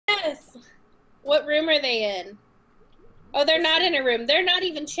Yes! What room are they in? Oh, they're not in a room. They're not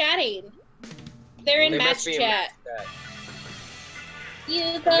even chatting. They're in match chat.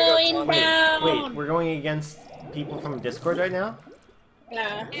 You going down? Wait, we're going against people from Discord right now?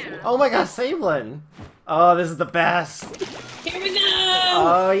 Yeah. Oh my god, Sablin! Oh, this is the best! Here we go!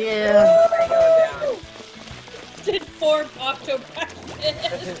 Oh yeah! Did 4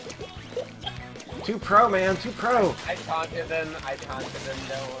 Octobrush. Too pro, man, too pro! I taunted them,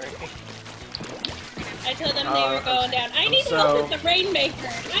 don't worry. I told them they were going down. I need help with the Rainmaker!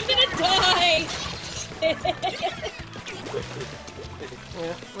 I'm gonna die!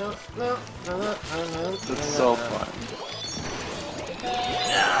 No. This is so fun.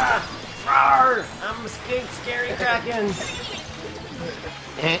 Rawr! I'm a scary Kraken!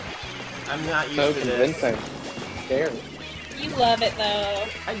 I'm not used to this. Scary. You love it though.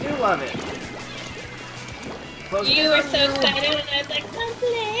 I do love it. You were so excited and I was like, come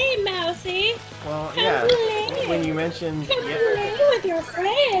play, Mousy! Well, come yeah. Play. When you mentioned... Come play with your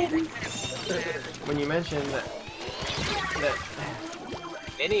friends! When you mentioned that...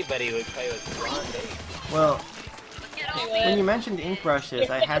 Anybody would play with Blondie. Well, when you mentioned ink brushes,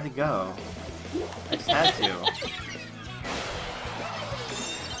 I had to go. I just had to.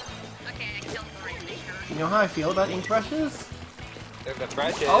 You know how I feel about ink brushes? They're the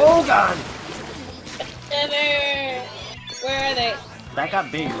freshest. Oh god! Never! Where are they? That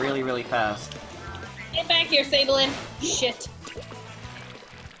got big really, really fast. Get back here, Sablin! Shit.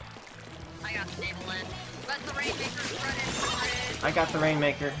 I got Sablin. Let the Rainmaker run in for it. I got the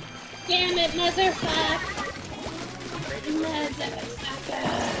Rainmaker. Damn it, motherfucker! Motherfucker!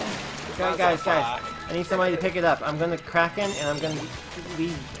 Guys, I need somebody to pick it up. I'm gonna Kraken and I'm gonna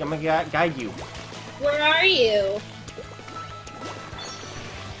guide you. Where are you?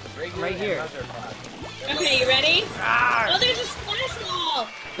 Right here. Okay, you ready? Arr! Oh, there's a splash wall!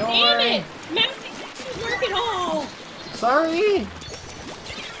 Don't Damn worry. it! Mousy doesn't work at all! Sorry!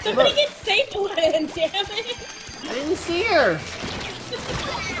 Somebody Look. get Sablin, damn it! I didn't see her!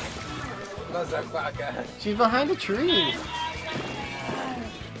 Motherfucker. She's behind a tree.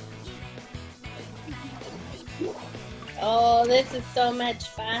 Oh, this is so much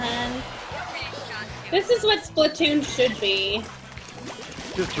fun. This is what Splatoon should be.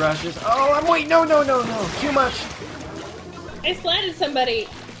 Just brushes. Oh, I'm wait. No. Too much. I splatted somebody.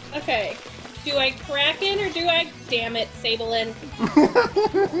 Okay. Do I Kraken or do I... Damn it, Sablin.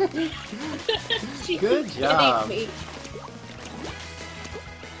 She Good keeps job. hitting me.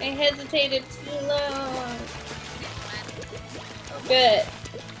 I hesitated too long. Good.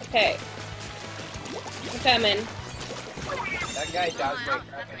 Okay. I'm coming. That guy does make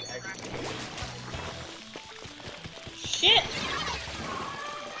Kraken extra. Shit!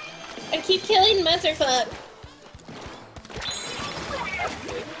 I keep killing Motherfuck.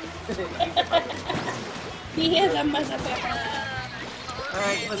 He is a motherfucker.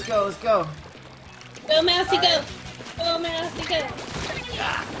 Alright, let's go. Go, Mousy, go. Go, Mousy, go.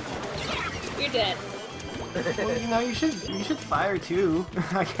 You're dead. Well, you know, you should fire too.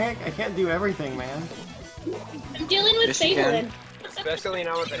 I can't do everything, man. I'm dealing with Yes, you can. Sablin. Especially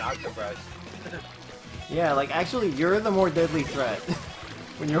now with an Octobrush. Yeah, like actually, you're the more deadly threat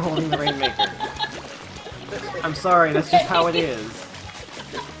when you're holding the Rainmaker. I'm sorry, that's just how it is.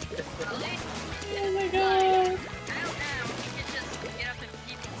 Oh my god.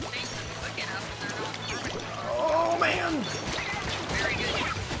 Oh man!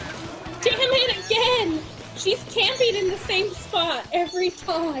 Damn it again! She's camping in the same spot every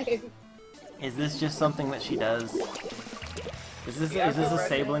time. Is this just something that she does? Is this a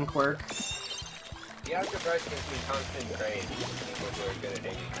Sablin quirk? The Octobrush gives me constant praise. People who are good at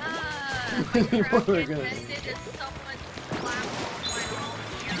aiming. People who are good.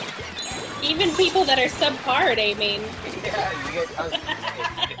 Even people that are subpar at aiming. Yeah, you get constant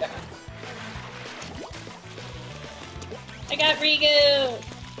praise. Yeah. I got Rigu!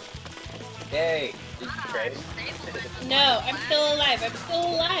 Yay! Did you trade? No, I'm still alive. I'm still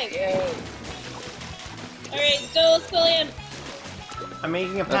alive. Yay! Alright, go, Squilliam. I'm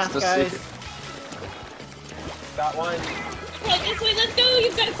making a That's pass, the guys. secret. Got one. Okay, this way, let's go!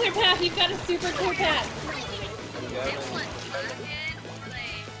 You've got a clear path. You've got a super clear path.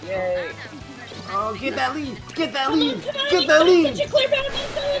 Yay! Oh, get that lead! Get that Come lead! on, come on, Get you've that got lead! such a clear path.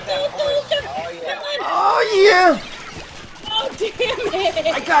 Let's go, let's go, let's go, let's go. Oh yeah. Come on. Oh yeah! Oh, damn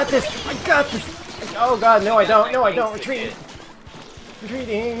it! I got this! I got this! Oh god, no I don't! No I don't! Retreat!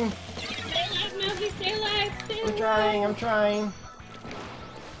 Retreating! Stay alive, Mousy, stay alive, stay alive. I'm trying.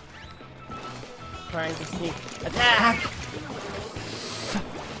 Trying to sneak attack!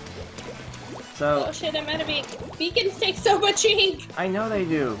 So Oh shit, I'm out of ink. Beacons take so much ink! I know they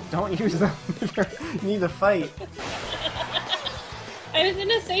do. Don't use them. You need to fight. I was in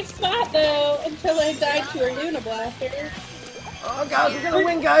a safe spot though until I died to a Luna Blaster. Oh god, we're gonna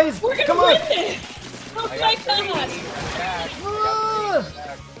win, guys! We're gonna Come win on! this! Oh I my got 30. god! I'm back.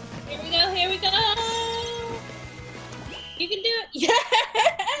 Here we go, here we go! You can do it! Yes!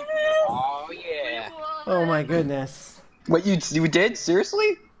 Oh yeah. Oh my goodness. What, you did?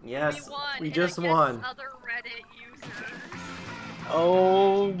 Seriously? Yes, won, we and just against won. Other Reddit users.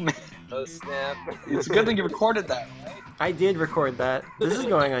 Oh, man. Oh snap. It's a good thing you recorded that, right? I did record that. This is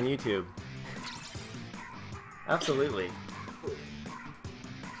going on YouTube. Absolutely.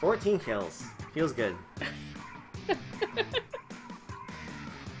 14 kills. Feels good.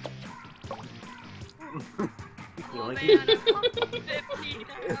 You Oh like man, it? I'm up to 50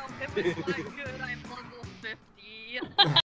 now. It was not good. I'm